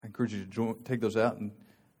encourage you to take those out, and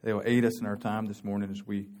they will aid us in our time this morning as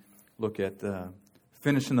we look at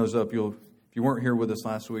finishing those up. If you weren't here with us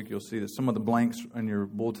last week, you'll see that some of the blanks in your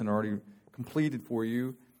bulletin are already completed for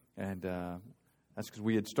you, and that's because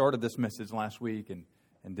we had started this message last week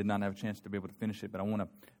and did not have a chance to be able to finish it. But I want to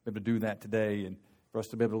be able to do that today, and for us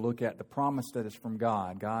to be able to look at the promise that is from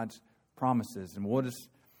God, God's promises. And what is,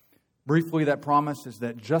 briefly, that promise is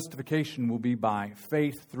that justification will be by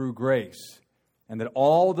faith through grace, and that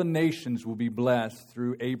all the nations will be blessed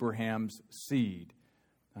through Abraham's seed.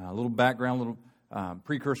 A little background, a little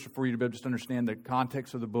precursor for you to be able to just understand the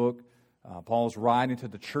context of the book. Paul's writing to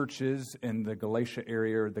the churches in the Galatia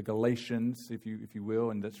area, or the Galatians, if you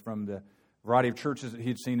will, and that's from the variety of churches that he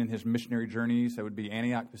had seen in his missionary journeys. That would be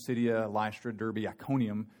Antioch, Pisidia, Lystra, Derbe,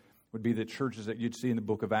 Iconium, would be the churches that you'd see in the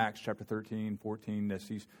book of Acts, chapter 13, 14, as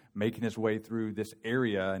he's making his way through this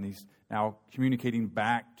area, and he's now communicating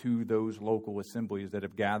back to those local assemblies that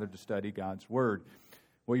have gathered to study God's Word.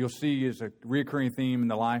 What you'll see is a recurring theme in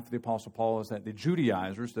the life of the Apostle Paul is that the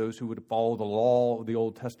Judaizers, those who would follow the law of the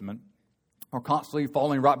Old Testament, are constantly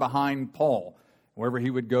following right behind Paul. Wherever he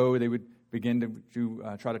would go, they would begin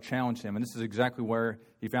to try to challenge him. And this is exactly where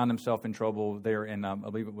he found himself in trouble there in, I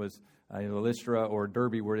believe it was Lystra or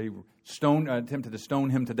Derbe, where they attempted to stone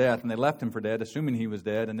him to death, and they left him for dead, assuming he was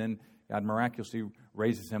dead, and then God miraculously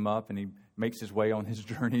raises him up, and he makes his way on his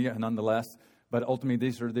journey nonetheless. But ultimately,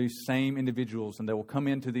 these are these same individuals, and they will come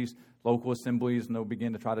into these local assemblies, and they'll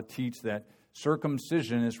begin to try to teach that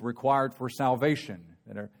circumcision is required for salvation,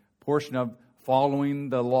 that a portion of following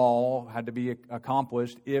the law had to be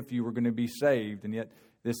accomplished if you were going to be saved. And yet,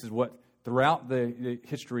 this is what throughout the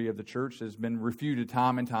history of the church has been refuted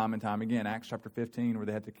time and time and time again. Acts chapter 15, where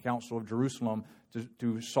they had the Council of Jerusalem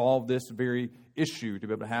to solve this very issue, to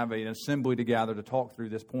be able to have an assembly to gather to talk through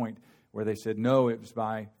this point, where they said, no, it was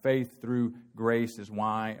by faith through grace is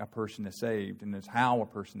why a person is saved, and it's how a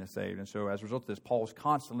person is saved. And so as a result of this, Paul is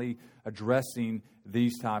constantly addressing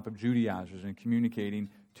these type of Judaizers and communicating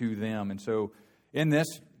to them. And so in this,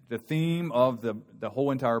 the theme of the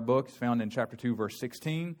whole entire book is found in chapter 2, verse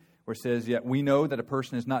 16, where it says, yet we know that a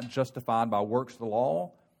person is not justified by works of the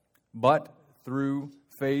law, but through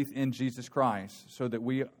faith in Jesus Christ,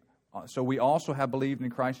 so we also have believed in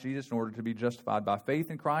Christ Jesus in order to be justified by faith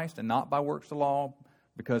in Christ and not by works of the law,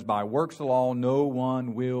 because by works of the law no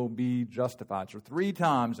one will be justified. So 3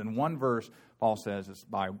 times in one verse, Paul says it's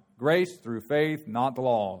by grace through faith, not the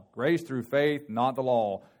law. Grace through faith, not the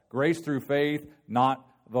law. Grace through faith, not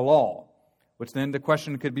the law. Which then the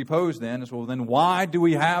question could be posed then is, well, then why do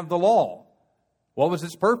we have the law? What was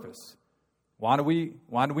its purpose? Why do we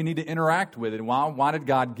need to interact with it? Why did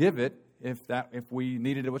God give it if we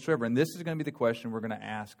needed it whatsoever? And this is going to be the question we're going to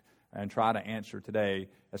ask and try to answer today,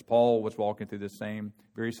 as Paul was walking through this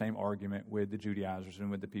very same argument with the Judaizers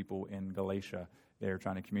and with the people in Galatia. They're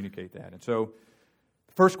trying to communicate that. And so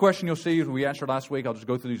the first question you'll see, as we answered last week, I'll just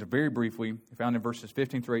go through these very briefly, found in verses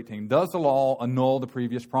 15 through 18. Does the law annul the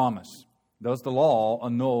previous promise? Does the law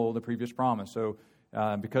annul the previous promise? So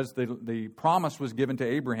because the promise was given to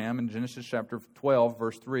Abraham in Genesis chapter 12,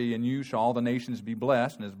 verse 3, and you shall all the nations be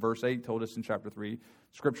blessed. And as verse 8 told us in chapter 3,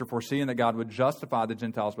 Scripture, foreseeing that God would justify the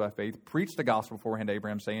Gentiles by faith, preached the gospel beforehand to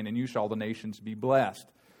Abraham, saying, and you shall all the nations be blessed.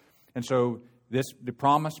 And so the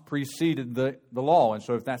promise preceded the law. And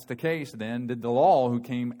so if that's the case, then did the law who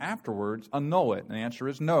came afterwards annul it? And the answer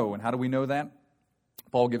is no. And how do we know that?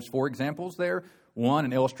 Paul gives 4 examples there. 1,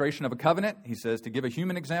 an illustration of a covenant. He says, to give a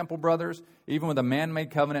human example, brothers, even with a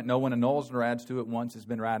man-made covenant, no one annuls or adds to it once it's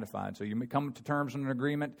been ratified. So you may come to terms on an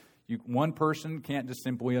agreement. One person can't just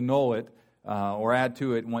simply annul it or add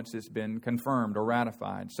to it once it's been confirmed or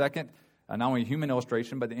ratified. Second, not only a human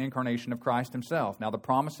illustration, but the incarnation of Christ himself. Now the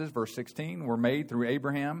promises, verse 16, were made through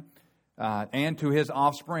Abraham and to his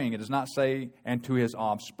offspring. It does not say, and to his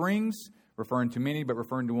offsprings, referring to many, but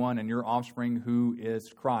referring to one, and your offspring who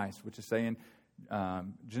is Christ, which is saying,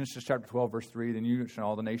 Genesis chapter 12, verse 3, then you shall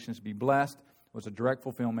all the nations be blessed, was a direct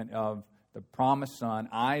fulfillment of the promised son,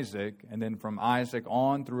 Isaac, and then from Isaac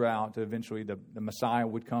on throughout to eventually the Messiah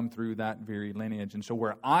would come through that very lineage. And so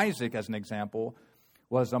where Isaac, as an example,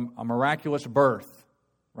 was a miraculous birth,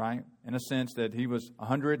 right? In a sense that he was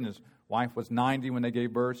 100 and his wife was 90 when they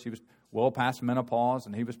gave birth. She was well past menopause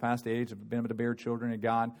and he was past the age of being able to bear children. And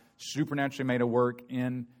God supernaturally made a work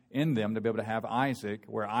in them to be able to have Isaac,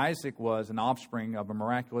 where Isaac was an offspring of a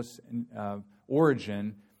miraculous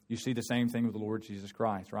origin. You see the same thing with the Lord Jesus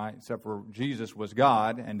Christ, right? Except for Jesus was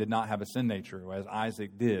God and did not have a sin nature, as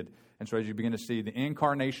Isaac did. And so as you begin to see the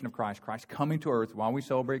incarnation of Christ coming to earth while we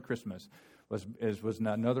celebrate Christmas, was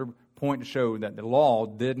another point to show that the law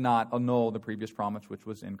did not annul the previous promise which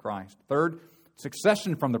was in Christ. Third,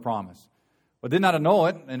 succession from the promise. But it did not annul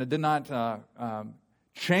it, and it did not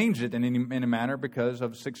change it in any manner because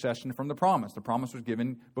of succession from the promise. The promise was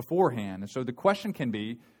given beforehand. And so the question can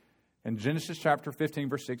be, in Genesis chapter 15,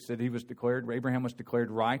 verse 6, that Abraham was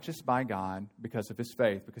declared righteous by God because of his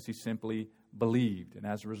faith, because he simply believed. And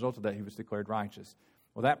as a result of that, he was declared righteous.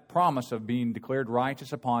 Well, that promise of being declared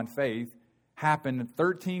righteous upon faith happened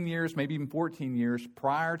 13 years, maybe even 14 years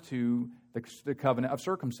prior to the covenant of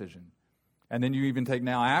circumcision. And then you even take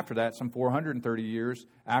now after that, some 430 years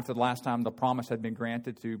after the last time the promise had been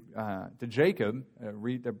granted to Jacob,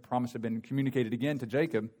 the promise had been communicated again to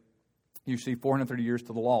Jacob, you see 430 years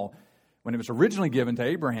to the law. When it was originally given to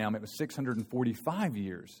Abraham, it was 645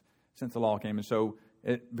 years since the law came. And so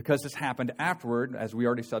because this happened afterward, as we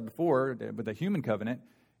already said before, with the human covenant,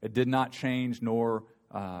 it did not change nor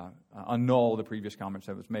annul the previous comments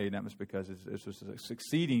that was made. And that was because this was a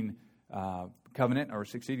succeeding covenant or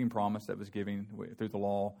succeeding promise that was given through the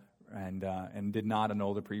law and did not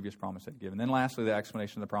annul the previous promise that given. Then lastly, the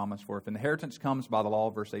explanation of the promise. For if inheritance comes by the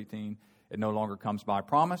law, verse 18, it no longer comes by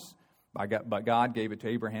promise, but God gave it to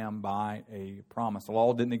Abraham by a promise. The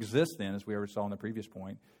law didn't exist then, as we already saw in the previous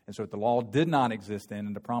point. And so if the law did not exist then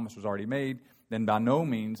and the promise was already made, then by no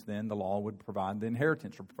means then the law would provide the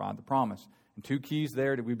inheritance or provide the promise. And two keys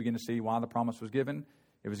there that we begin to see why the promise was given.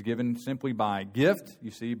 It was given simply by gift,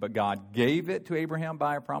 you see, but God gave it to Abraham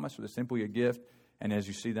by a promise. It was simply a gift. And as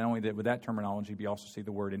you see, not only that with that terminology, but you also see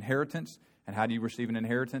the word inheritance. And how do you receive an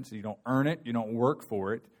inheritance? You don't earn it. You don't work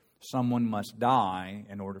for it. Someone must die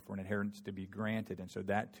in order for an inheritance to be granted. And so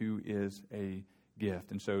that too is a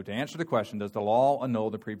gift. And so to answer the question, does the law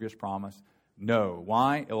annul the previous promise? No.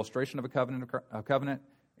 Why? Illustration of a covenant,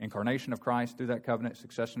 incarnation of Christ through that covenant,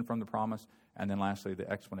 succession from the promise, and then lastly, the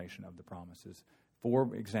explanation of the promises.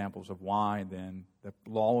 4 examples of why then the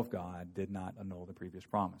law of God did not annul the previous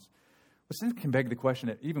promise. But this can beg the question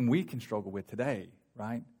that even we can struggle with today,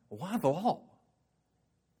 right? Why the law?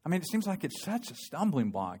 I mean, it seems like it's such a stumbling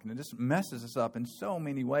block, and it just messes us up in so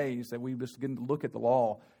many ways that we just begin to look at the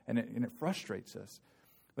law, and it frustrates us.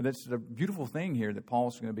 But that's the beautiful thing here that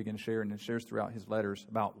Paul's going to begin to share, and it shares throughout his letters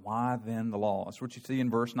about why then the law. That's what you see in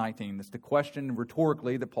verse 19. That's the question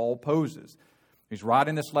rhetorically that Paul poses. He's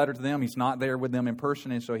writing this letter to them. He's not there with them in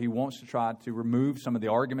person, and so he wants to try to remove some of the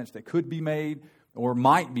arguments that could be made or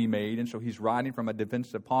might be made, and so he's writing from a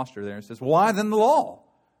defensive posture there and says, why then the law?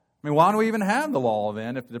 I mean, why do we even have the law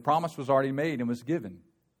then if the promise was already made and was given?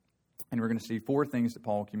 And we're going to see 4 things that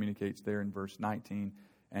Paul communicates there in verse 19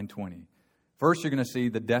 and 20. First, you're going to see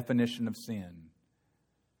the definition of sin.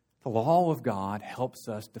 The law of God helps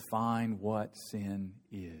us define what sin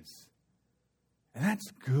is. And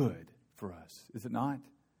that's good for us, is it not?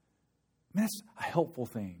 I mean, that's a helpful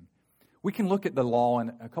thing. We can look at the law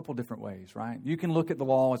in a couple different ways, right? You can look at the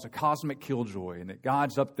law as a cosmic killjoy, and that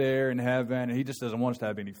God's up there in heaven, and He just doesn't want us to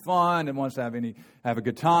have any fun, and wants to have a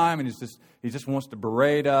good time, and He just wants to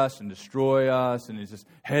berate us and destroy us, and He's just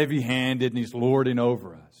heavy-handed, and He's lording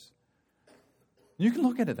over us. You can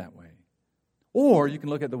look at it that way. Or you can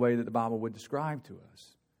look at the way that the Bible would describe to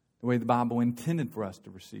us, the way the Bible intended for us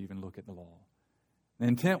to receive and look at the law. The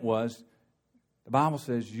intent was, the Bible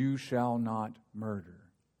says, you shall not murder.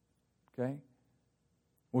 Okay?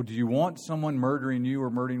 Well, do you want someone murdering you or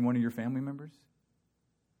murdering one of your family members?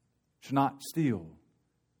 You should not steal.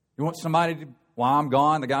 You want somebody to, while I'm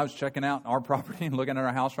gone, the guy who's checking out our property and looking at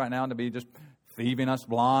our house right now to be just thieving us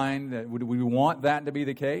blind? Would we want that to be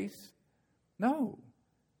the case? No.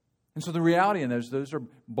 And so the reality in those are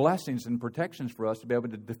blessings and protections for us to be able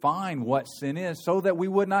to define what sin is so that we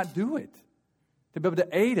would not do it. To be able to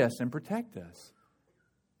aid us and protect us.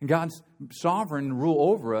 And God's sovereign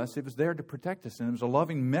rule over us, it was there to protect us. And it was a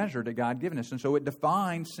loving measure that God had given us. And so it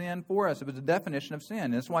defined sin for us. It was a definition of sin.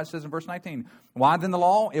 And that's why it says in verse 19, why then the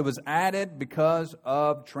law? It was added because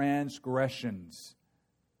of transgressions.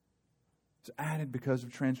 It's added because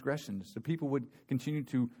of transgressions. The people would continue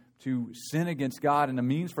to sin against God, and the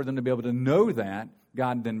means for them to be able to know that,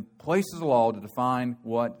 God then places a law to define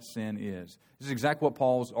what sin is. This is exactly what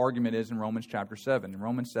Paul's argument is in Romans chapter 7. In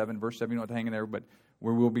Romans 7, verse 7, you don't have to hang in there, but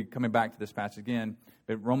we will be coming back to this passage again.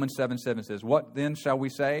 But Romans 7:7 says, what then shall we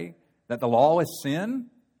say? That the law is sin?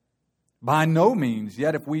 By no means.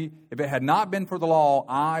 Yet if it had not been for the law,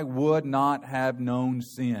 I would not have known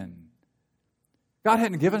sin. God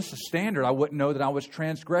hadn't given us a standard. I wouldn't know that I was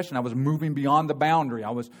transgressing. I was moving beyond the boundary.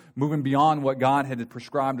 I was moving beyond what God had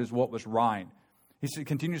prescribed as what was right. He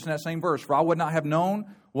continues in that same verse, for I would not have known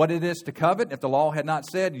what it is to covet if the law had not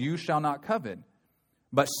said, you shall not covet.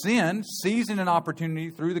 But sin, seizing an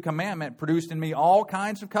opportunity through the commandment, produced in me all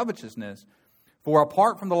kinds of covetousness. For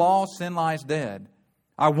apart from the law, sin lies dead.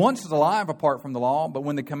 I once was alive apart from the law, but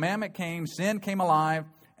when the commandment came, sin came alive,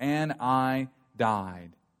 and I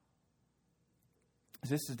died.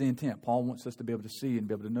 This is the intent. Paul wants us to be able to see and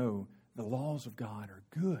be able to know the laws of God are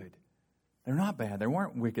good. They're not bad. They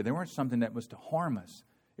weren't wicked. They weren't something that was to harm us.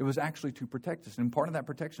 It was actually to protect us. And part of that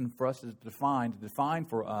protection for us is to define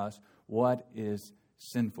for us what is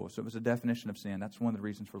sinful. So it was a definition of sin. That's one of the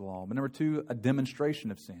reasons for the law. But number two, a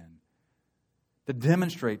demonstration of sin. To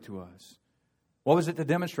demonstrate to us. What was it to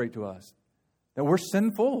demonstrate to us? That we're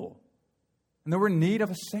sinful. And that we're in need of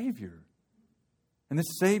a Savior. And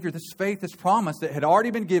this Savior, this faith, this promise that had already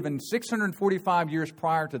been given 645 years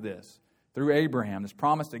prior to this through Abraham. This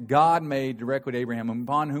promise that God made directly to Abraham,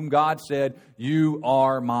 upon whom God said, "You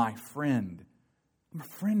are my friend." I'm a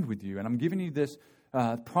friend with you. And I'm giving you this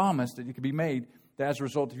promise that you could be made that as a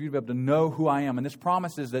result of you to be able to know who I am. And this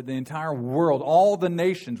promise is that the entire world, all the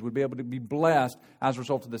nations would be able to be blessed as a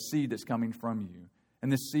result of the seed that's coming from you.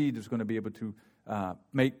 And this seed is going to be able to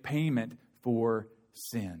make payment for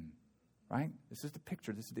sin. Right? This is the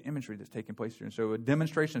picture. This is the imagery that's taking place here. And so a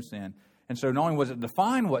demonstration of sin. And so not only was it to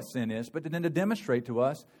define what sin is, but then to demonstrate to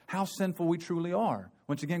us how sinful we truly are.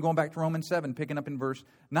 Once again, going back to Romans 7, picking up in verse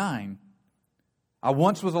 9. I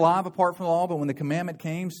once was alive apart from the law, but when the commandment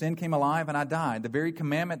came, sin came alive and I died. The very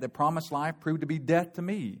commandment that promised life proved to be death to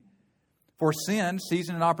me. For sin,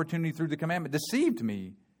 seizing an opportunity through the commandment, deceived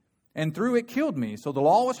me. And through it killed me. So the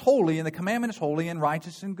law is holy and the commandment is holy and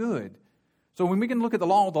righteous and good. So when we can look at the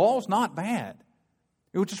law is not bad.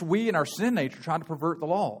 It was just we in our sin nature trying to pervert the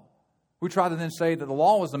law. We try to then say that the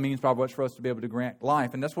law was the means by which for us to be able to grant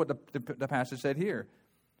life. And that's what the passage said here.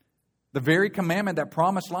 The very commandment that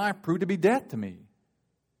promised life proved to be death to me.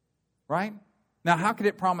 Right? Now, how could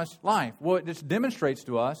it promise life? Well, it just demonstrates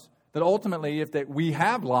to us that ultimately we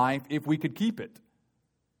have life if we could keep it.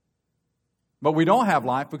 But we don't have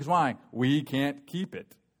life because why? We can't keep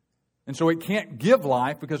it. And so it can't give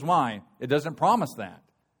life because why? It doesn't promise that.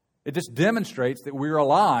 It just demonstrates that we're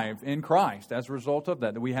alive in Christ as a result of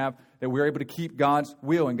that we're able to keep God's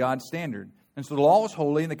will and God's standard. And so the law is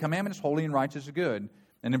holy and the commandment is holy and righteous and good.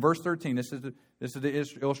 And in verse 13, this is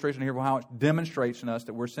the illustration here of how it demonstrates in us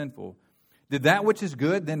that we're sinful. Did that which is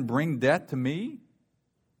good then bring death to me?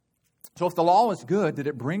 So if the law is good, did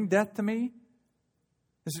it bring death to me?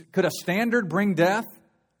 Could a standard bring death?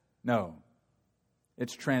 No.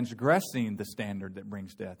 It's transgressing the standard that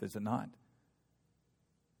brings death, is it not?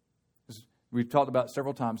 We've talked about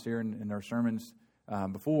several times here in our sermons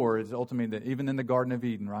before, is ultimately that even in the Garden of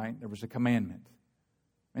Eden, right, there was a commandment.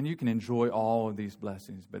 And you can enjoy all of these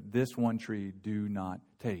blessings, but this one tree do not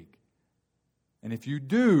take. And if you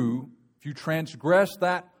transgress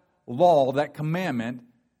that law, that commandment,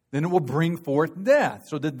 then it will bring forth death.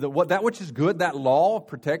 So that which is good, that law of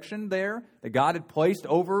protection there that God had placed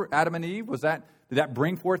over Adam and Eve, did that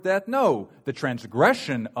bring forth death? No. The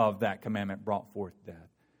transgression of that commandment brought forth death.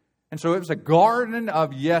 And so it was a garden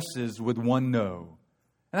of yeses with one no.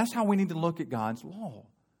 And that's how we need to look at God's law.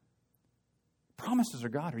 Promises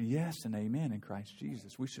of God are yes and amen in Christ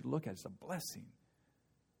Jesus. We should look at it as a blessing.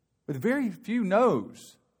 With very few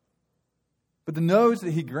no's. But the no's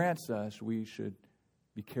that He grants us, we should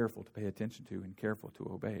be careful to pay attention to and careful to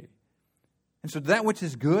obey. And so that which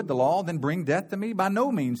is good, the law, then bring death to me? By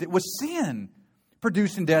no means. It was sin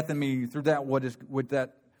producing death in me through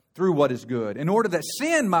what is good, in order that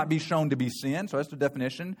sin might be shown to be sin, so that's the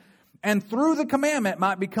definition, and through the commandment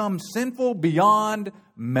might become sinful beyond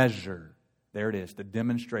measure. There it is, the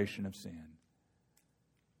demonstration of sin.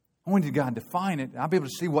 Only did God define it, I'll be able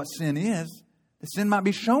to see what sin is. The sin might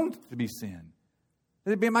be shown to be sin.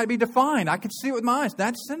 It might be defined. I could see it with my eyes.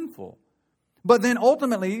 That's sinful. But then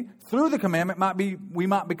ultimately, through the commandment, we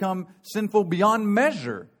might become sinful beyond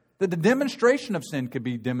measure. That the demonstration of sin could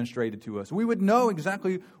be demonstrated to us. We would know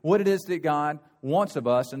exactly what it is that God wants of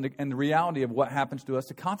us and the reality of what happens to us,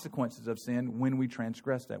 the consequences of sin when we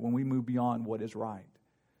transgress that, when we move beyond what is right.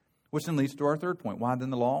 Which then leads to our third point. Why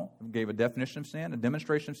then the law? It gave a definition of sin, a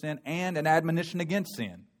demonstration of sin, and an admonition against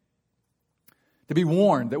sin. To be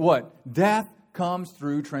warned that what? Death comes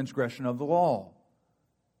through transgression of the law.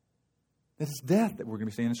 It is death that we're going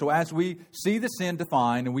to be seeing. And so as we see the sin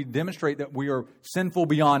defined and we demonstrate that we are sinful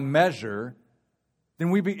beyond measure,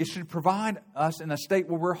 then it should provide us in a state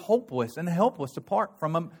where we're hopeless and helpless apart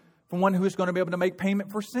from one who is going to be able to make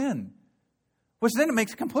payment for sin. Which then it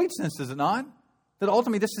makes complete sense, does it not? That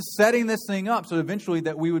ultimately this is setting this thing up so eventually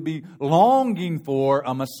that we would be longing for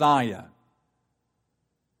a Messiah.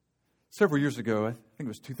 Several years ago, I think it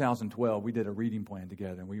was 2012, we did a reading plan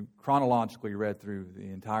together, and we chronologically read through the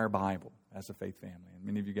entire Bible as a faith family. And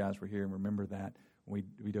many of you guys were here and remember that when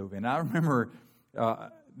we dove in. I remember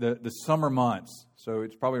the summer months. So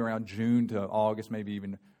it's probably around June to August, maybe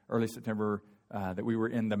even early September, that we were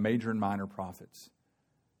in the major and minor prophets.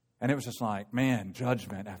 And it was just like, man,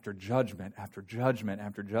 judgment after judgment after judgment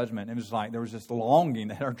after judgment. And it was like there was this longing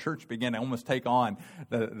that our church began to almost take on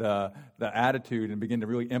the attitude and begin to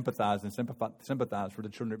really empathize and sympathize for the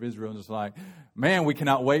children of Israel. And it's like, man, we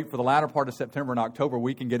cannot wait for the latter part of September and October.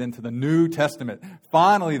 We can get into the New Testament.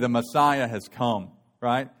 Finally, the Messiah has come.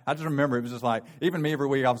 Right? I just remember it was just like, even me every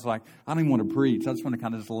week, I was like, I don't even want to preach. I just want to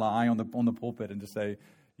kind of just lie on the pulpit and just say,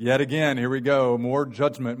 yet again, here we go, more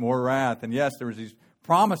judgment, more wrath. And yes, there was these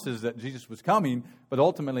promises that Jesus was coming, but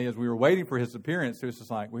ultimately, as we were waiting for his appearance, it was just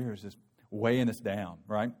like, we were just weighing us down,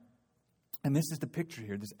 right? And this is the picture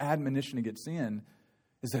here. This admonition against sin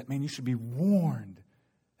is that, man, you should be warned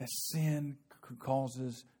that sin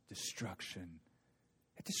causes destruction.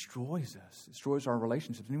 It destroys us. It destroys our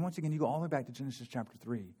relationships. And once again, you go all the way back to Genesis chapter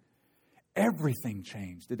 3. Everything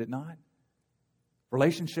changed, did it not?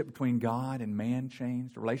 Relationship between God and man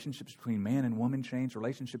changed. Relationships between man and woman changed.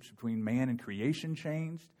 Relationships between man and creation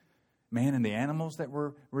changed. Man and the animals that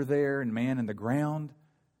were there and man and the ground.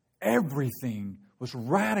 Everything was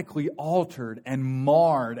radically altered and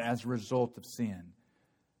marred as a result of sin.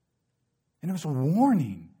 And it was a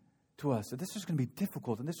warning to us that this is going to be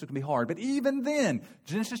difficult and this is going to be hard. But even then,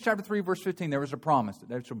 Genesis chapter 3, verse 15, there was a promise that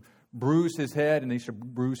they should bruise his head and they should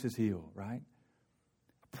bruise his heel, right?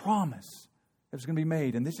 A promise that was going to be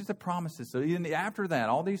made. And this is the promises. So even after that,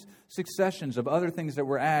 all these successions of other things that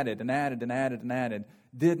were added and added and added and added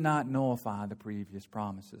did not nullify the previous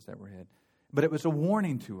promises that were had. But it was a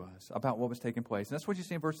warning to us about what was taking place. And that's what you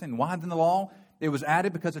see in verse 10. Why then the law? It was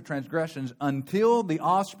added because of transgressions until the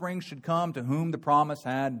offspring should come to whom the promise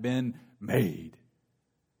had been made.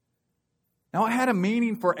 Now it had a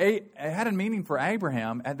meaning for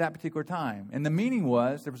Abraham at that particular time. And the meaning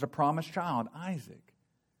was there was a promised child, Isaac.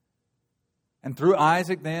 And through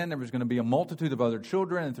Isaac, then, there was going to be a multitude of other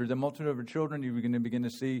children. And through the multitude of other children, you were going to begin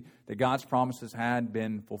to see that God's promises had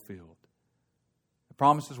been fulfilled. The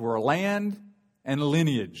promises were a land and a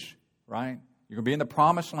lineage, right? You're going to be in the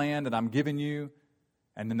promised land that I'm giving you.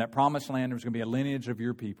 And in that promised land, there's going to be a lineage of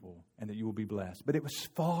your people and that you will be blessed. But it was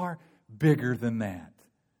far bigger than that.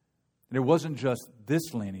 And it wasn't just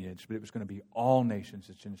this lineage, but it was going to be all nations,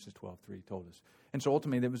 as Genesis 12:3 told us. And so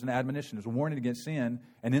ultimately, there was an admonition. It was a warning against sin.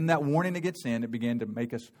 And in that warning against sin, it began to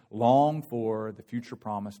make us long for the future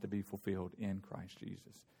promise to be fulfilled in Christ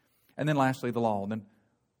Jesus. And then lastly, the law. And then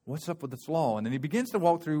what's up with this law? And then he begins to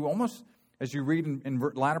walk through almost, as you read in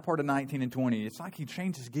the latter part of 19 and 20, it's like he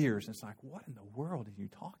changes gears. It's like, what in the world are you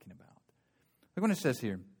talking about? Look what it says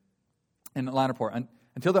here in the latter part.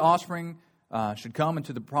 Until the offspring should come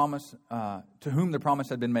into the promise, to whom the promise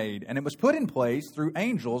had been made. And it was put in place through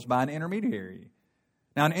angels by an intermediary.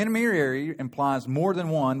 Now, an intermediary implies more than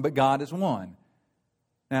one, but God is one.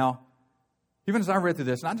 Now, even as I read through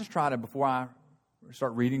this, and I just try to, before I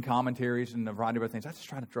start reading commentaries and a variety of other things, I just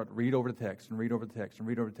try to read over the text and read over the text and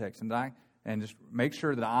read over the text. And just make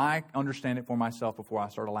sure that I understand it for myself before I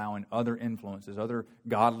start allowing other influences, other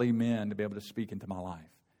godly men to be able to speak into my life.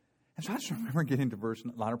 And so I just remember getting to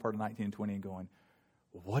the latter part of 19 and 20 and going,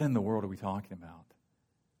 well, what in the world are we talking about?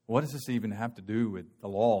 What does this even have to do with the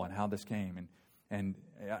law and how this came? And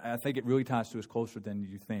I think it really ties to us closer than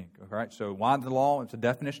you think. All right, so why the law? It's a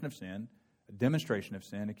definition of sin, a demonstration of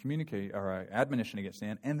sin, an admonition against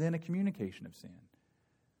sin, and then a communication of sin.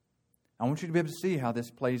 I want you to be able to see how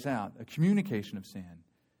this plays out, a communication of sin.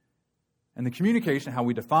 And the communication, how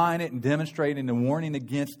we define it and demonstrate it and the warning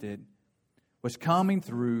against it, was coming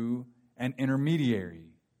through an intermediary.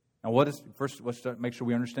 Now, first, let's make sure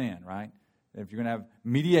we understand, right? If you're going to have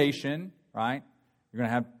mediation, right, you're going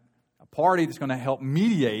to have a party that's going to help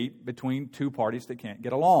mediate between two parties that can't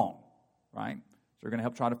get along, right? So they're going to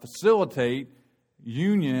help try to facilitate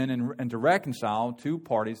union and to reconcile two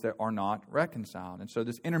parties that are not reconciled. And so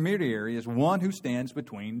this intermediary is one who stands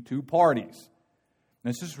between two parties.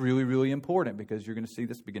 And this is really, really important because you're going to see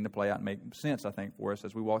this begin to play out and make sense, I think, for us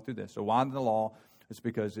as we walk through this. So why the law? It's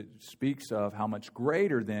because it speaks of how much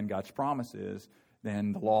greater than God's promise is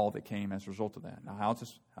than the law that came as a result of that. Now, how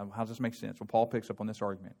does this make sense? Well, Paul picks up on this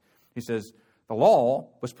argument. He says, the law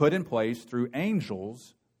was put in place through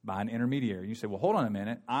angels by an intermediary. You say, well, hold on a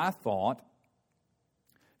minute. I thought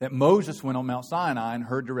that Moses went on Mount Sinai and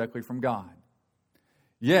heard directly from God.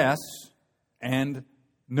 Yes and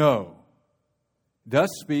no. It does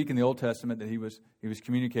speak in the Old Testament that he was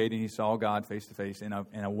communicating. He saw God face to face in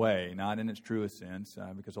a way, not in its truest sense,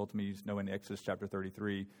 because ultimately you know in Exodus chapter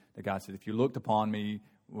 33 that God said, if you looked upon me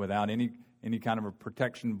without any kind of a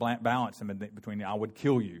protection balance in between you, I would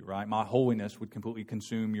kill you, right? My holiness would completely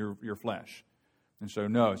consume your flesh. And so,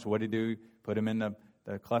 no. So what did he do? Put him in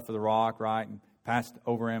the cleft of the rock, right? And passed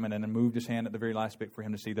over him and then moved his hand at the very last bit for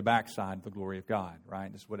him to see the backside of the glory of God,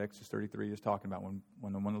 right? This is what Exodus 33 is talking about. When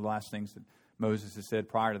one of the last things that Moses had said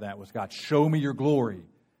prior to that was, God, show me your glory.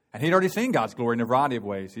 And he'd already seen God's glory in a variety of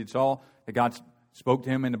ways. He saw that God spoke to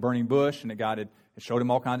him in the burning bush, and that God had showed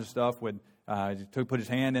him all kinds of stuff. He put his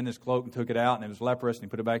hand in his cloak and took it out, and it was leprous, and he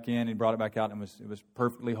put it back in, and he brought it back out, and it was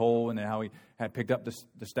perfectly whole, and then how he had picked up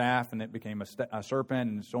the staff, and it became a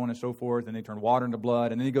serpent, and so on and so forth, and they turned water into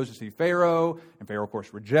blood, and then he goes to see Pharaoh, and Pharaoh, of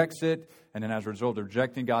course, rejects it, and then as a result of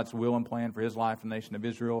rejecting God's will and plan for his life and the nation of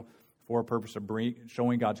Israel, for a purpose of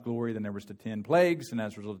showing God's glory, then there was the 10 plagues, and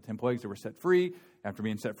as a result of the 10 plagues, they were set free. After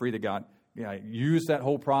being set free, that God used that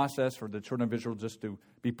whole process for the children of Israel just to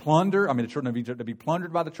be plundered. I mean, the children of Egypt to be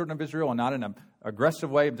plundered by the children of Israel, and not in an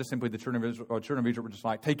aggressive way, but just simply the children of Israel, were just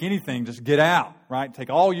like, take anything, just get out, right? Take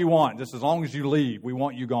all you want, just as long as you leave. We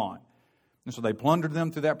want you gone. And so they plundered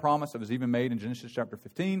them through that promise that was even made in Genesis chapter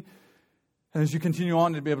 15. And as you continue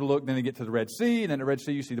on to be able to look, then they get to the Red Sea, and then the Red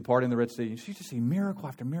Sea, you see the part in the Red Sea. You just see miracle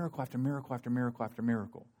after miracle after miracle after miracle after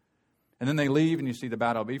miracle. And then they leave, and you see the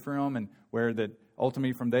battle of Ephraim, and where that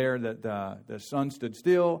ultimately from there that the sun stood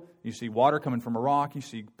still. You see water coming from a rock. You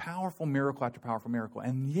see powerful miracle after powerful miracle.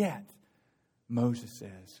 And yet, Moses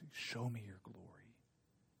says, show me your glory.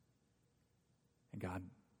 And God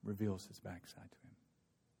reveals his backside to him.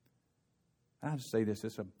 And I'll just say this.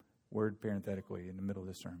 It's a word parenthetically in the middle of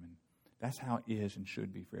this sermon. That's how it is and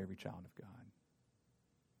should be for every child of God.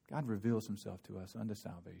 God reveals himself to us unto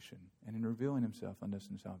salvation. And in revealing himself unto us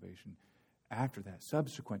in salvation, after that,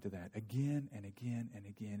 subsequent to that, again and again and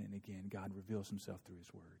again and again, God reveals himself through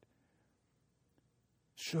his word.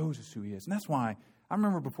 Shows us who he is. And that's why I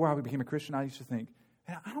remember before I became a Christian, I used to think,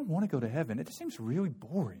 I don't want to go to heaven. It just seems really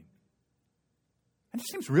boring. It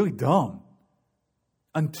just seems really dumb.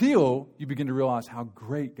 Until you begin to realize how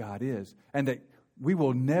great God is, and that we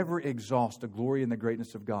will never exhaust the glory and the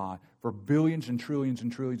greatness of God for billions and trillions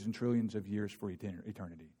and trillions and trillions of years for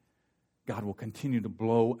eternity. God will continue to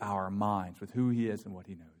blow our minds with who he is and what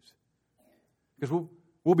he knows. Because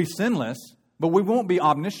we'll be sinless, but we won't be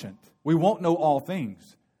omniscient. We won't know all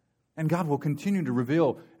things. And God will continue to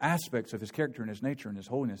reveal aspects of his character and his nature and his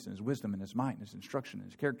holiness and his wisdom and his might and his instruction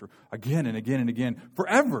and his character again and again and again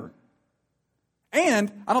forever.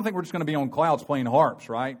 And I don't think we're just going to be on clouds playing harps,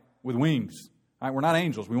 right, with wings. Right? We're not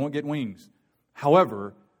angels. We won't get wings.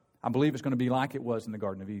 However, I believe it's going to be like it was in the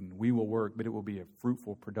Garden of Eden. We will work, but it will be a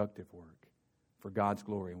fruitful, productive work for God's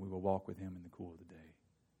glory, and we will walk with him in the cool of the day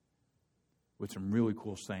with some really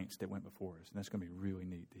cool saints that went before us. And that's going to be really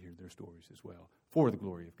neat to hear their stories as well for the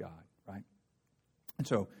glory of God, right? And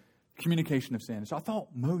so, communication of sin. So I thought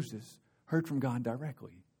Moses heard from God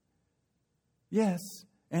directly. Yes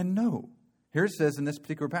and no. Here it says in this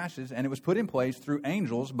particular passage, and it was put in place through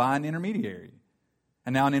angels by an intermediary.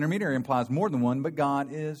 And now an intermediary implies more than one, but God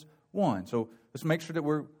is one. So let's make sure that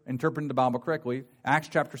we're interpreting the Bible correctly. Acts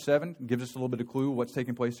chapter 7 gives us a little bit of clue of what's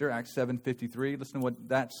taking place there. Acts 7:53. Listen to what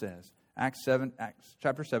that says. Acts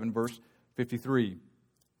chapter 7, verse 53.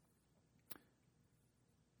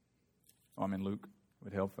 Oh, I'm in Luke. It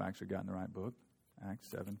would help if I actually got in the right book. Acts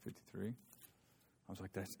 7:53. I was like,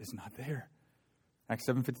 it's not there. Acts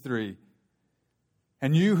 7:53.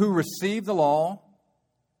 And you who received the law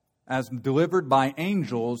as delivered by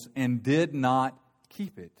angels and did not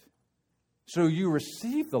keep it. So you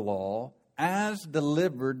received the law as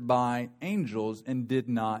delivered by angels and did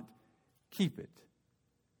not keep it.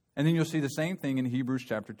 And then you'll see the same thing in Hebrews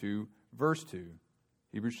chapter 2, verse 2.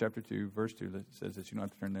 Hebrews chapter 2, verse 2 that says this. You don't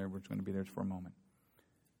have to turn there. We're just going to be there for a moment.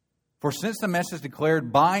 For since the message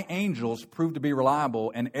declared by angels proved to be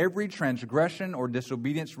reliable, and every transgression or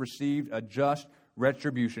disobedience received a just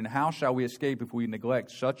retribution, how shall we escape if we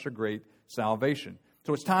neglect such a great salvation?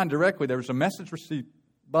 So it's tied directly. There was a message received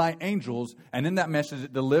by angels, and in that message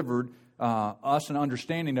it delivered us an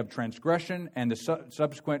understanding of transgression and the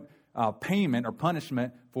subsequent payment or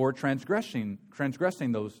punishment for transgressing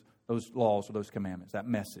those laws or those commandments, that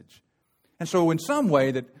message. And so in some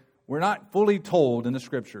way that we're not fully told in the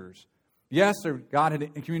Scriptures, yes, God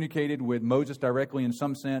had communicated with Moses directly in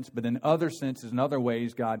some sense, but in other senses, in other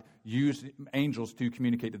ways, God used angels to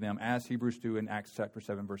communicate to them, as Hebrews 2 and Acts chapter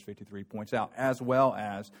 7, verse 53 points out, as well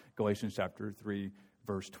as Galatians chapter 3,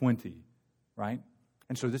 verse 20, right?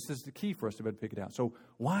 And so this is the key for us to be able to pick it out. So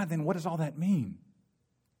why then, what does all that mean?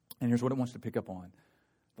 And here's what it wants to pick up on.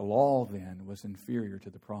 The law then was inferior to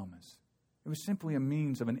the promise. It was simply a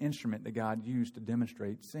means of an instrument that God used to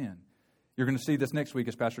demonstrate sin. You're going to see this next week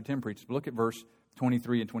as Pastor Tim preaches. Look at verse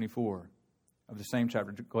 23 and 24 of the same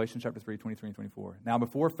chapter, Galatians chapter 3, 23 and 24. Now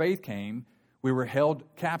before faith came, We were held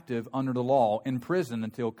captive under the law, in prison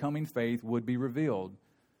until coming faith would be revealed.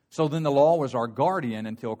 So then the law was our guardian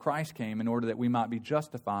until Christ came in order that we might be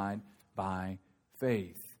justified by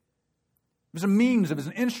faith. It was a means, it was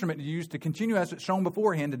an instrument to use to continue as it's shown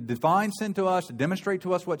beforehand, to define sin to us, to demonstrate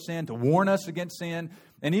to us what sin, to warn us against sin.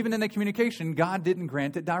 And even in the communication, God didn't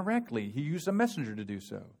grant it directly. He used a messenger to do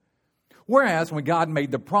so. Whereas when God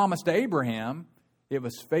made the promise to Abraham, it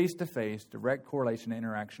was face-to-face, direct correlation and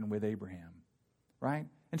interaction with Abraham. Right?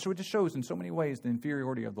 And so it just shows in so many ways the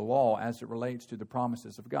inferiority of the law as it relates to the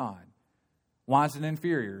promises of God. Why is it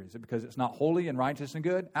inferior? Is it because it's not holy and righteous and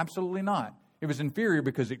good? Absolutely not. It was inferior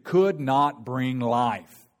because it could not bring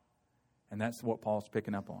life. And that's what Paul's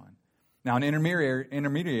picking up on. Now, an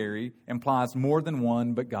intermediary implies more than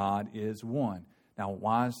one, but God is one. Now,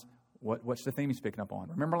 what's the theme he's picking up on?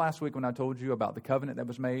 Remember last week when I told you about the covenant that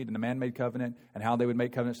was made and the man-made covenant and how they would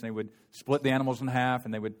make covenants and they would split the animals in half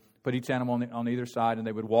and they would put each animal on either side and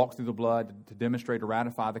they would walk through the blood to demonstrate or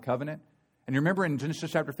ratify the covenant? And you remember in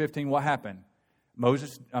Genesis chapter 15 what happened?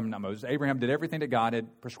 Abraham did everything that God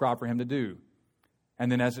had prescribed for him to do.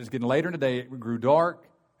 And then as it's getting later in the day, it grew dark.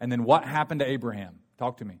 And then what happened to Abraham?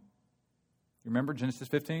 Talk to me. You remember Genesis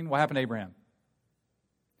 15? What happened to Abraham?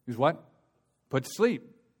 He was what? Put to sleep.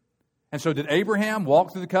 And so did Abraham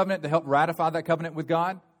walk through the covenant to help ratify that covenant with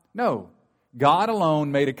God? No. God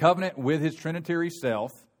alone made a covenant with His Trinitary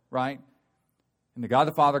self, right? And the God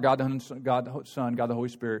the Father, God the Son, God the Holy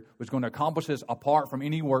Spirit was going to accomplish this apart from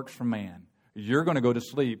any works from man. You're going to go to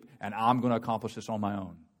sleep, and I'm going to accomplish this on my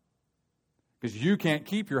own. Because you can't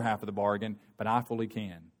keep your half of the bargain, but I fully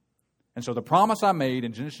can. And so the promise I made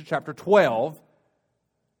in Genesis chapter 12,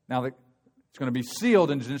 now it's going to be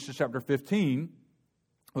sealed in Genesis chapter 15,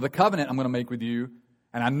 with a covenant I'm going to make with you.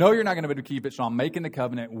 And I know you're not going to be able to keep it, so I'm making the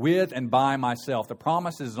covenant with and by myself. The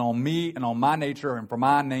promise is on me and on my nature and for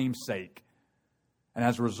my name's sake. And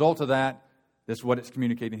as a result of that, this is what it's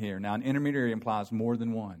communicating here. Now, an intermediary implies more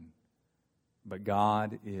than one, but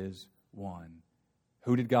God is one.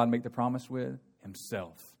 Who did God make the promise with?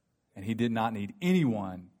 Himself. And He did not need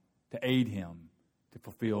anyone to aid Him to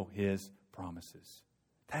fulfill His promises.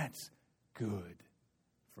 That's good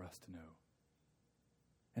for us to know.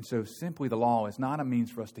 And so simply the law is not a means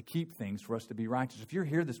for us to keep things, for us to be righteous. If you're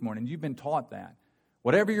here this morning, you've been taught that.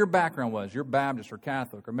 Whatever your background was, you're Baptist or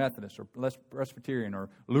Catholic or Methodist or Presbyterian or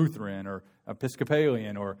Lutheran or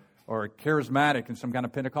Episcopalian or charismatic in some kind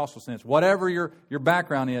of Pentecostal sense, whatever your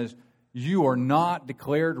background is, you are not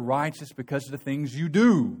declared righteous because of the things you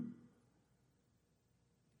do.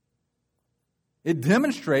 It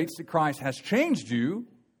demonstrates that Christ has changed you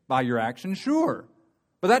by your actions, sure.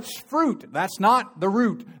 But that's fruit. That's not the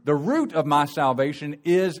root. The root of my salvation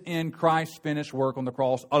is in Christ's finished work on the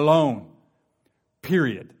cross alone.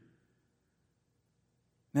 Period.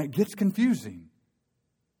 Now, it gets confusing.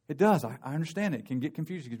 It does. I understand it. It can get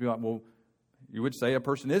confusing. You can be like, well, you would say a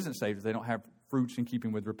person isn't saved if they don't have fruits in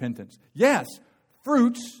keeping with repentance. Yes,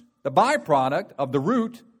 fruits, the byproduct of the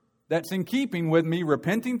root that's in keeping with me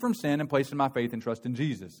repenting from sin and placing my faith and trust in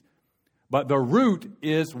Jesus. But the root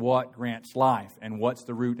is what grants life. And what's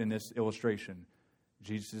the root in this illustration?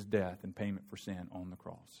 Jesus' death and payment for sin on the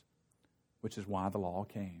cross, which is why the law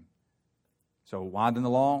came. So why then the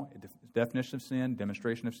law? Definition of sin,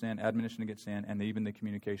 demonstration of sin, admonition against sin, and even the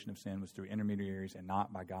communication of sin was through intermediaries and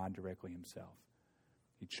not by God directly Himself.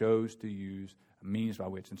 He chose to use a means by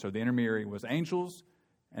which. And so the intermediary was angels,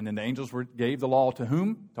 and then the angels gave the law to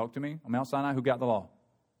whom? Talk to me. On Mount Sinai, who got the law?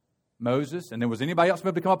 Moses. And then was anybody else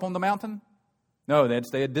able to come up on the mountain? No, they had to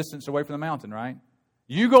stay a distance away from the mountain, right?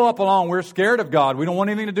 You go up along. We're scared of God. We don't want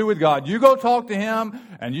anything to do with God. You go talk to Him,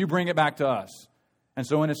 and you bring it back to us. And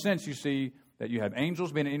so in a sense, you see that you have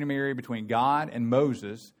angels being an intermediary between God and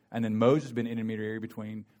Moses, and then Moses being an intermediary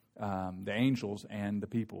between the angels and the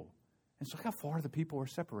people. And so look how far the people are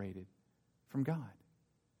separated from God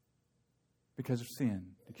because of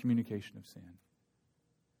sin, the communication of sin.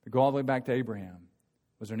 To go all the way back to Abraham,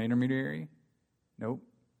 was there an intermediary? Nope.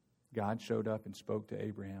 God showed up and spoke to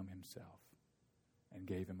Abraham Himself and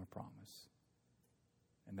gave him a promise.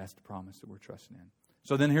 And that's the promise that we're trusting in.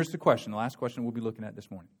 So then here's the question, the last question we'll be looking at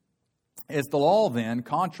this morning. Is the law then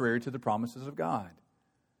contrary to the promises of God?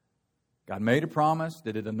 God made a promise.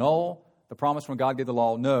 Did it annul the promise when God gave the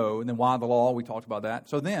law? No. And then why the law? We talked about that.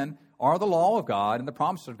 So then, are the law of God and the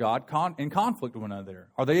promises of God in conflict with one another?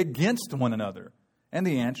 Are they against one another? And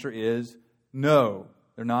the answer is no.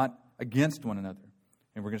 They're not against one another.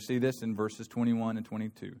 And we're going to see this in verses 21 and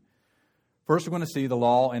 22. First, we're going to see the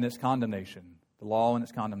law and its condemnation. The law and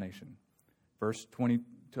its condemnation. Verse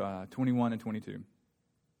 21 and 22.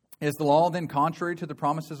 Is the law then contrary to the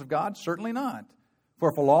promises of God? Certainly not. For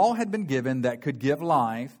if a law had been given that could give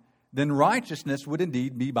life, then righteousness would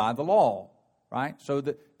indeed be by the law. Right? So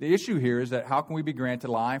the issue here is that how can we be granted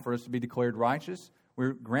life or us to be declared righteous?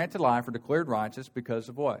 We're granted life or declared righteous because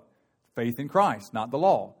of what? Faith in Christ, not the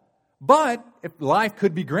law. But if life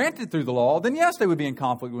could be granted through the law, then yes, they would be in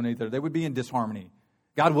conflict with each other. They would be in disharmony.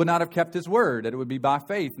 God would not have kept His word, that it would be by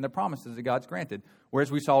faith in the promises that God's granted.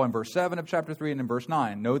 Whereas we saw in verse 7 of chapter 3 and in verse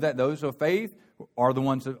 9, know that those of faith are the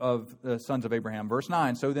ones of the sons of Abraham. Verse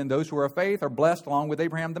 9, so then those who are of faith are blessed along with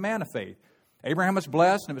Abraham, the man of faith. Abraham was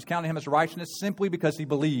blessed and it was counted him as righteousness simply because he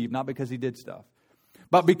believed, not because he did stuff.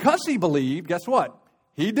 But because he believed, guess what?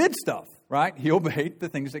 He did stuff, right? He obeyed the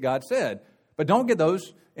things that God said. But don't get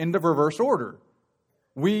those into reverse order.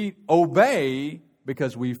 We obey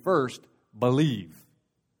because we first believe.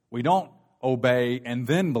 We don't obey and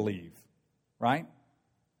then believe, right?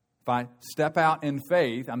 If I step out in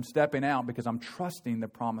faith, I'm stepping out because I'm trusting the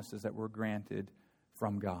promises that were granted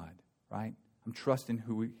from God, right? I'm trusting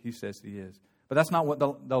who He says He is. But that's not what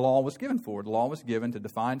the law was given for. The law was given to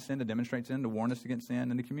define sin, to demonstrate sin, to warn us against sin,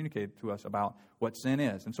 and to communicate to us about what sin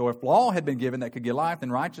is. And so if law had been given that could give life,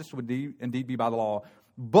 then righteousness would indeed be by the law.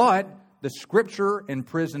 But the Scripture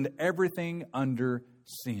imprisoned everything under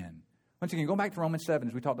sin. Once again, go back to Romans 7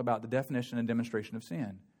 as we talked about the definition and demonstration of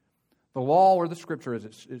sin. The law or the Scripture as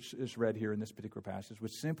it's read here in this particular passage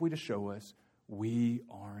was simply to show us we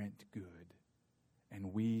aren't good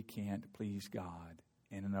and we can't please God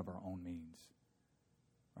in and of our own means.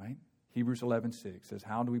 Right? Hebrews 11:6 says,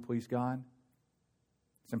 how do we please God?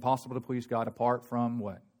 It's impossible to please God apart from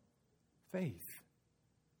what? Faith.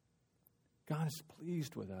 God is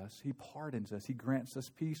pleased with us. He pardons us. He grants us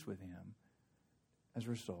peace with Him as a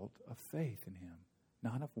result of faith in Him,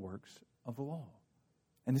 not of works of the law.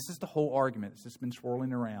 And this is the whole argument that's just been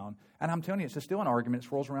swirling around. And I'm telling you, it's still an argument that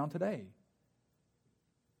swirls around today.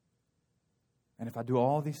 And if I do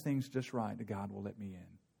all these things just right, that God will let me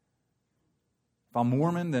in. If I'm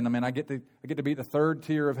Mormon, then I get to be the third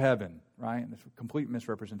tier of heaven, right? And it's a complete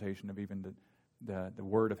misrepresentation of even the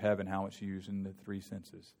word of heaven, how it's used in the three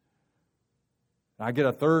senses. I get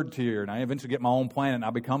a third tier, and I eventually get my own planet, and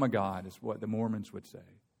I become a god, is what the Mormons would say.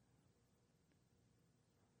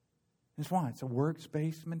 That's why it's a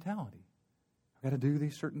works-based mentality. I've got to do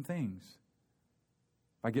these certain things.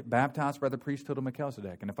 If I get baptized by the priesthood of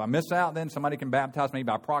Melchizedek, and if I miss out, then somebody can baptize me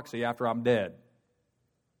by proxy after I'm dead.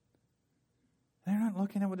 They're not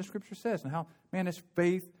looking at what the Scripture says and how, it's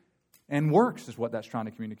faith and works is what that's trying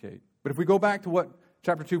to communicate. But if we go back to what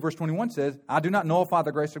chapter 2, verse 21 says, I do not nullify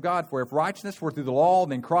the grace of God, for if righteousness were through the law,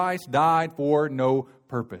 then Christ died for no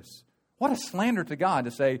purpose. What a slander to God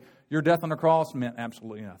to say your death on the cross meant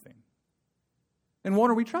absolutely nothing. And what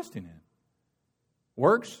are we trusting in?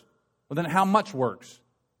 Works? Well, then how much works?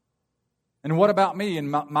 And what about me and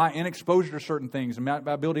my inexposure to certain things and my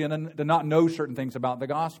ability to not know certain things about the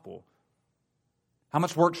gospel? How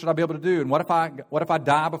much work should I be able to do? And what if I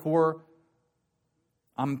die before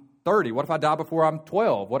I'm 30? What if I die before I'm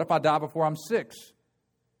 12? What if I die before I'm 6?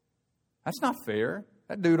 That's not fair.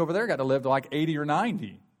 That dude over there got to live to like 80 or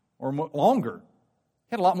 90 or longer.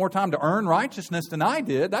 He had a lot more time to earn righteousness than I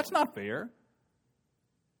did. That's not fair.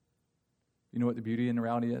 You know what the beauty and the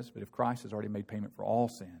reality is? But if Christ has already made payment for all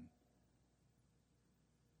sin,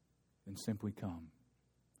 then simply come.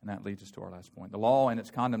 And that leads us to our last point. The law and its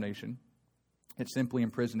condemnation, it simply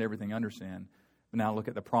imprisoned everything under sin. But now look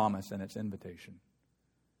at the promise and its invitation.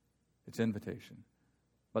 Its invitation.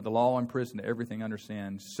 But the law imprisoned everything under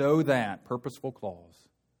sin so that, purposeful clause,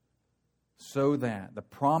 so that the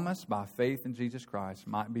promise by faith in Jesus Christ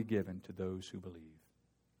might be given to those who believe.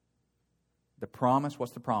 The promise,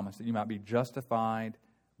 what's the promise? That you might be justified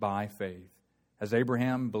by faith. As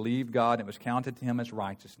Abraham believed God, it was counted to him as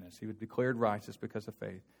righteousness. He was declared righteous because of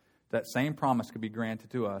faith. That same promise could be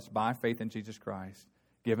granted to us by faith in Jesus Christ,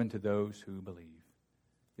 given to those who believe.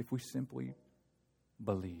 If we simply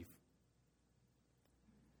believe.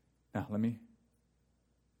 Now,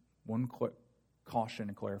 one quick caution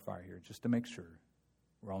and clarifier here, just to make sure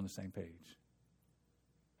we're on the same page.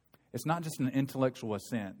 It's not just an intellectual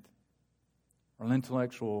assent or an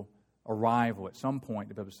intellectual arrival at some point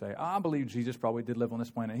to be able to say, I believe Jesus probably did live on this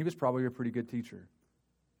planet. He was probably a pretty good teacher.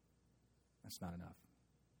 That's not enough.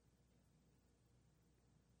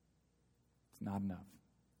 It's not enough.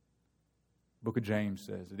 The book of James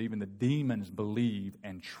says that even the demons believe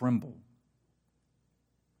and tremble.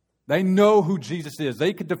 They know who Jesus is.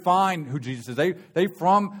 They could define who Jesus is. They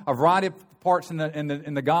from a variety of parts in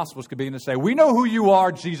the Gospels could begin to say, we know who you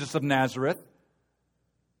are, Jesus of Nazareth.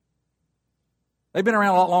 They've been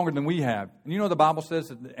around a lot longer than we have. And you know the Bible says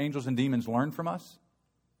that the angels and demons learn from us?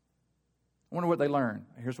 I wonder what they learn.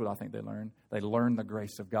 Here's what I think they learn. They learn the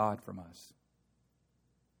grace of God from us.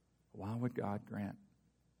 Why would God grant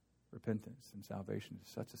repentance and salvation to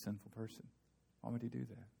such a sinful person? Why would He do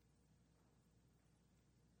that?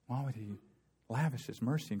 Why would He lavish His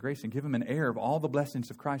mercy and grace and give him an heir of all the blessings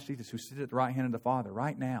of Christ Jesus, who sits at the right hand of the Father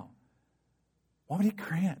right now? Why would He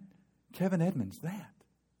grant Kevin Edmonds that?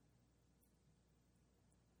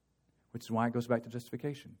 Which is why it goes back to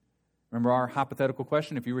justification. Remember our hypothetical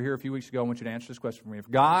question? If you were here a few weeks ago, I want you to answer this question for me.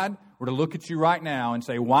 If God were to look at you right now and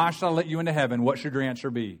say, why should I let you into heaven? What should your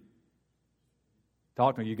answer be?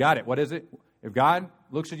 Talk to me. You got it. What is it? If God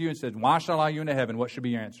looks at you and says, why should I allow you into heaven? What should be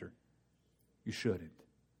your answer? You shouldn't.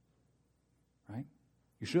 Right?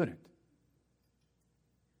 You shouldn't.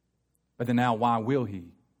 But then now, why will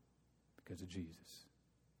He? Because of Jesus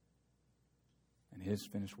and His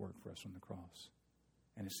finished work for us on the cross.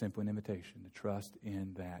 And it's simply an invitation to trust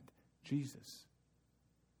in that Jesus.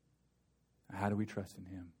 How do we trust in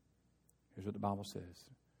Him? Here's what the Bible says.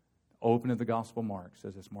 The opening of the Gospel Mark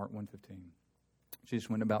says this, Mark 1:15. Jesus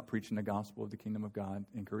went about preaching the gospel of the kingdom of God,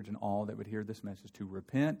 encouraging all that would hear this message to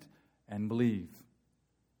repent and believe.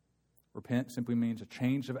 Repent simply means a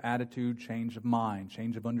change of attitude, change of mind,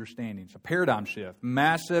 change of understanding. It's a paradigm shift,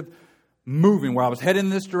 massive moving where I was heading in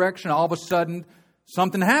this direction. All of a sudden,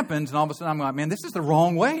 something happens, and all of a sudden I'm like, man, this is the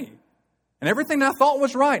wrong way. And everything that I thought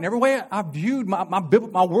was right, and every way I viewed my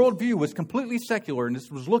worldview was completely secular, and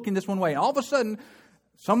this was looking this one way. And all of a sudden,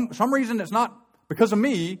 some reason it's not because of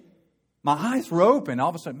me, my eyes were open. All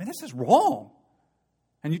of a sudden, man, this is wrong.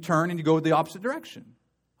 And you turn and you go the opposite direction.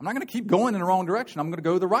 I'm not going to keep going in the wrong direction. I'm going to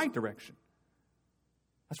go the right direction.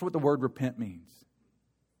 That's what the word repent means.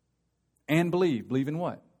 And believe. Believe in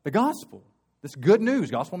what? The gospel. This good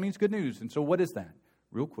news. Gospel means good news. And so what is that?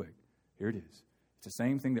 Real quick. Here it is. It's the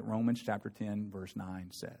same thing that Romans chapter 10 verse 9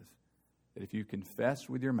 says. That if you confess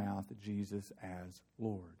with your mouth Jesus as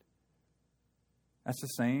Lord. That's the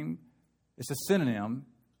same. It's a synonym.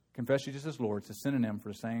 Confess Jesus as Lord. It's a synonym for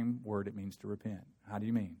the same word it means to repent. How do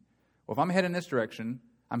you mean? Well, if I'm heading this direction,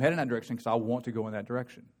 I'm heading that direction because I want to go in that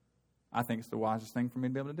direction. I think it's the wisest thing for me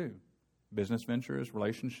to be able to do. Business ventures,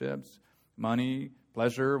 relationships, money,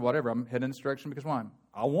 pleasure, whatever. I'm heading this direction because why?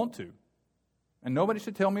 I want to. And nobody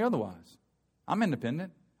should tell me otherwise. I'm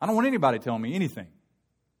independent. I don't want anybody telling me anything.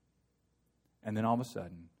 And then all of a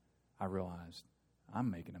sudden, I realized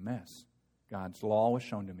I'm making a mess. God's law was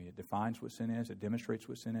shown to me. It defines what sin is. It demonstrates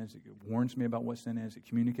what sin is. It warns me about what sin is. It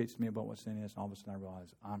communicates to me about what sin is. And all of a sudden I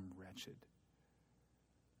realize I'm wretched.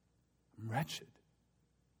 I'm wretched.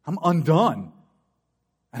 I'm undone.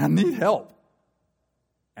 And I need help.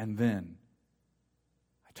 And then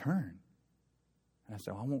I turn. And I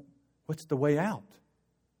say, what's the way out?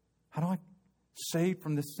 How do I save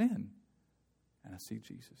from this sin? And I see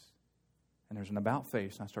Jesus. And there's an about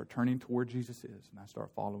face. And I start turning to where Jesus is. And I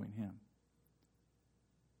start following Him.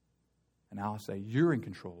 And I'll say, you're in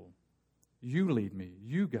control. You lead me.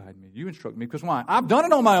 You guide me. You instruct me. Because why? I've done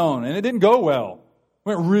it on my own, and it didn't go well. It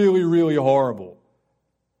went really, really horrible.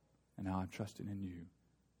 And now I'm trusting in you.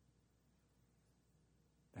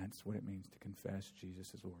 That's what it means to confess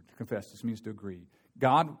Jesus as Lord. To confess, this means to agree.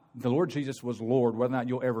 God, the Lord Jesus was Lord, whether or not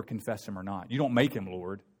you'll ever confess Him or not. You don't make Him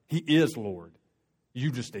Lord. He is Lord.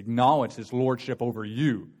 You just acknowledge His lordship over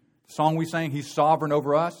you. The song we sang, He's sovereign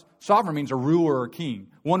over us. Sovereign means a ruler or a king,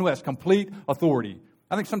 one who has complete authority.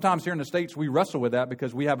 I think sometimes here in the States we wrestle with that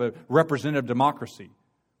because we have a representative democracy.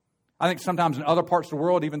 I think sometimes in other parts of the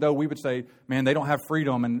world, even though we would say, man, they don't have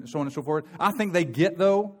freedom and so on and so forth, I think they get,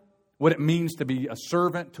 though, what it means to be a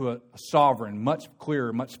servant to a sovereign much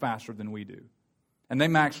clearer, much faster than we do. And they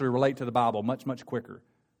actually relate to the Bible much, much quicker.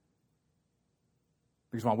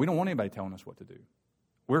 Because why? We don't want anybody telling us what to do.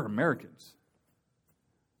 We're Americans.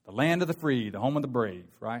 The land of the free, the home of the brave,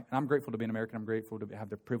 right? And I'm grateful to be an American. I'm grateful to have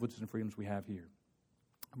the privileges and freedoms we have here.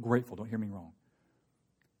 I'm grateful, don't hear me wrong.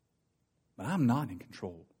 But I'm not in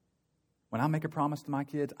control. When I make a promise to my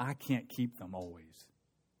kids, I can't keep them always.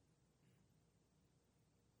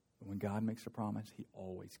 But when God makes a promise, He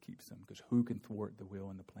always keeps them. Because who can thwart the will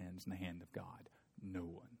and the plans in the hand of God? No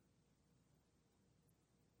one.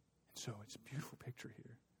 And so it's a beautiful picture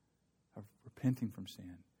here of repenting from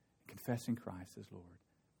sin, confessing Christ as Lord.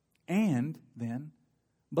 And then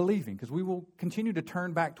believing, because we will continue to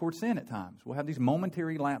turn back towards sin at times. We'll have these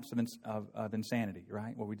momentary lapses of insanity,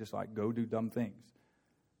 right? Where we just go do dumb things.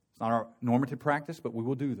 It's not our normative practice, but we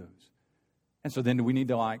will do those. And so then do we need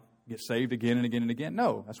to get saved again and again and again?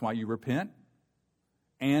 No. That's why you repent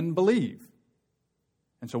and believe.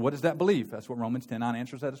 And so what is that belief? That's what Romans 10:9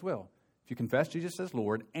 answers that as well. If you confess Jesus as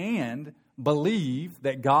Lord and believe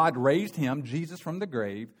that God raised Him, Jesus, from the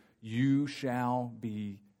grave, you shall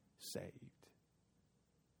be saved.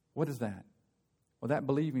 What is that? Well, that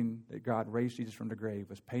believing that God raised Jesus from the grave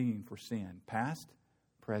was paying for sin, past,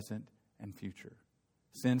 present, and future.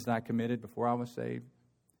 Sins that I committed before I was saved,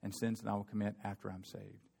 and sins that I will commit after I'm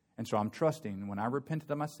saved. And so I'm trusting when I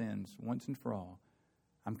repented of my sins once and for all,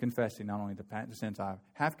 I'm confessing not only the sins I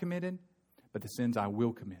have committed, but the sins I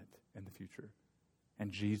will commit in the future.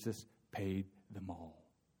 And Jesus paid them all.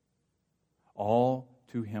 All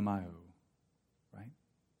to Him I owe. Right?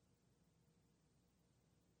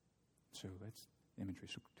 So that's imagery.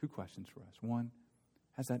 So 2 questions for us. 1,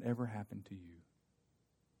 has that ever happened to you?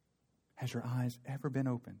 Has your eyes ever been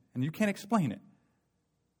open? And you can't explain it.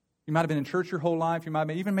 You might have been in church your whole life. You might have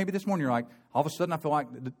been, even maybe this morning you're like, all of a sudden I feel like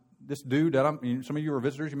this dude that some of you are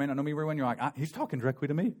visitors, you may not know me very well, and you're like, he's talking directly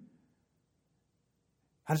to me.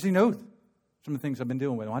 How does he know some of the things I've been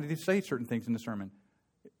dealing with? Why did he say certain things in the sermon?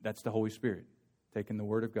 That's the Holy Spirit taking the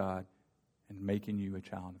Word of God and making you a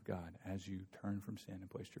child of God as you turn from sin and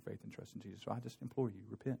place your faith and trust in Jesus. So I just implore you,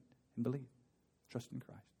 repent and believe. Trust in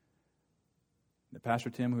Christ. The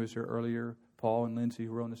Pastor Tim, who was here earlier, Paul and Lindsay,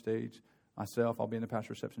 who were on the stage, myself, I'll be in the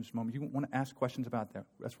pastor reception in just a moment. You want to ask questions about that.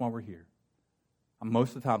 That's why we're here. I'm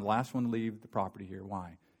most of the time the last one to leave the property here.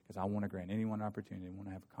 Why? Because I want to grant anyone an opportunity. They want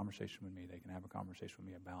to have a conversation with me. They can have a conversation with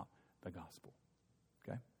me about the gospel.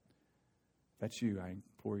 Okay? If that's you, I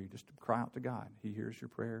implore you just to cry out to God. He hears your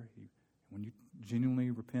prayer. When you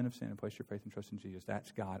genuinely repent of sin and place your faith and trust in Jesus,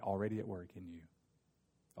 that's God already at work in you.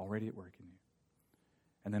 Already at work in you.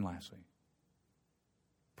 And then lastly,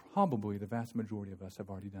 probably the vast majority of us have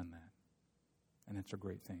already done that. And that's a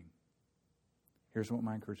great thing. Here's what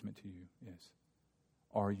my encouragement to you is.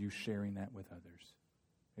 Are you sharing that with others?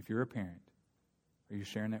 If you're a parent, are you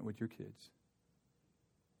sharing that with your kids?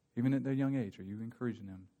 Even at their young age, are you encouraging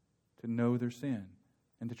them to know their sin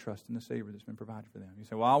and to trust in the Savior that's been provided for them? You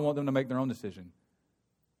say, well, I want them to make their own decision.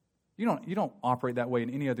 You don't operate that way in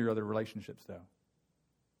any other relationships, though.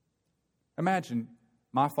 Imagine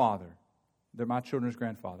my father, they're my children's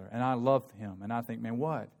grandfather, and I love him, and I think, man,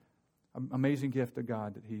 what an amazing gift of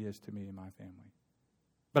God that he is to me and my family.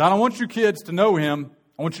 But I don't want you kids to know him.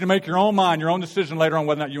 I want you to make your own mind, your own decision later on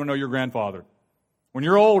whether or not you want to know your grandfather. When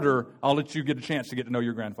you're older, I'll let you get a chance to get to know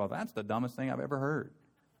your grandfather. That's the dumbest thing I've ever heard.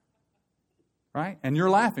 Right? And you're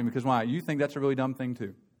laughing because why? You think that's a really dumb thing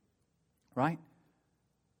too. Right?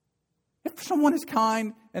 If someone is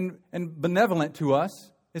kind and benevolent to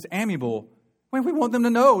us, is amiable, well, we want them to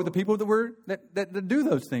know the people that do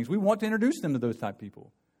those things. We want to introduce them to those type of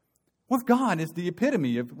people. Well, if God is the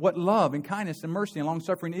epitome of what love and kindness and mercy and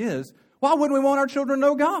long-suffering is, why wouldn't we want our children to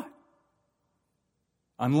know God?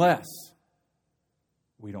 Unless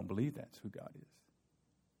we don't believe that's who God is.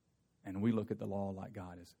 And we look at the law like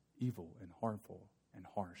God is evil and harmful and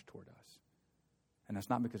harsh toward us. And that's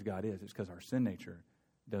not because God is. It's because our sin nature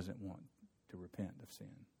doesn't want to repent of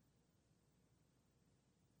sin.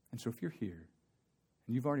 And so if you're here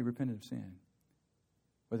and you've already repented of sin,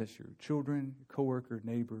 whether it's your children, your coworker,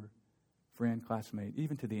 neighbor, friend, classmate,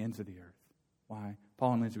 even to the ends of the earth. Why?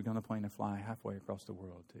 Paul and Lindsay were on a plane to fly halfway across the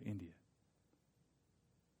world to India.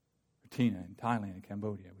 Or Tina in Thailand and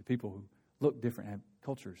Cambodia with people who look different, have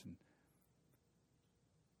cultures and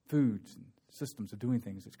foods and systems of doing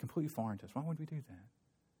things that's completely foreign to us. Why would we do that?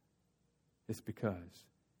 It's because,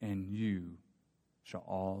 and you shall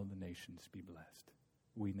all the nations be blessed.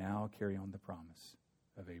 We now carry on the promise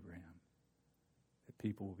of Abraham. That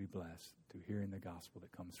people will be blessed through hearing the gospel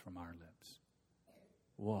that comes from our lips.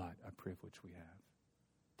 What a privilege we have.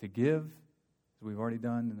 To give, as we've already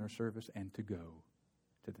done in our service, and to go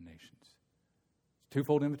to the nations. It's a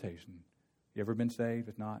twofold invitation. You ever been saved?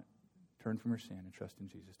 If not, turn from your sin and trust in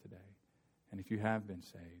Jesus today. And if you have been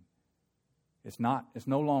saved, it's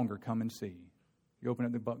no longer come and see. You open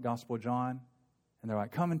up the Gospel of John, and they're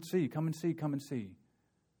like, come and see, come and see, come and see.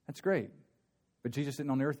 That's great. But Jesus isn't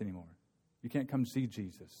on the earth anymore. You can't come see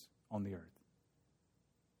Jesus on the earth.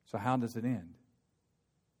 So how does it end?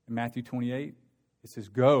 In Matthew 28, it says,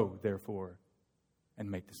 go, therefore, and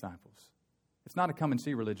make disciples. It's not a come and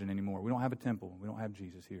see religion anymore. We don't have a temple. We don't have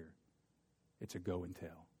Jesus here. It's a go and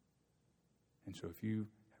tell. And so if you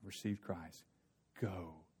have received Christ,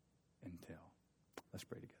 go and tell. Let's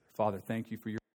pray together. Father, thank you for your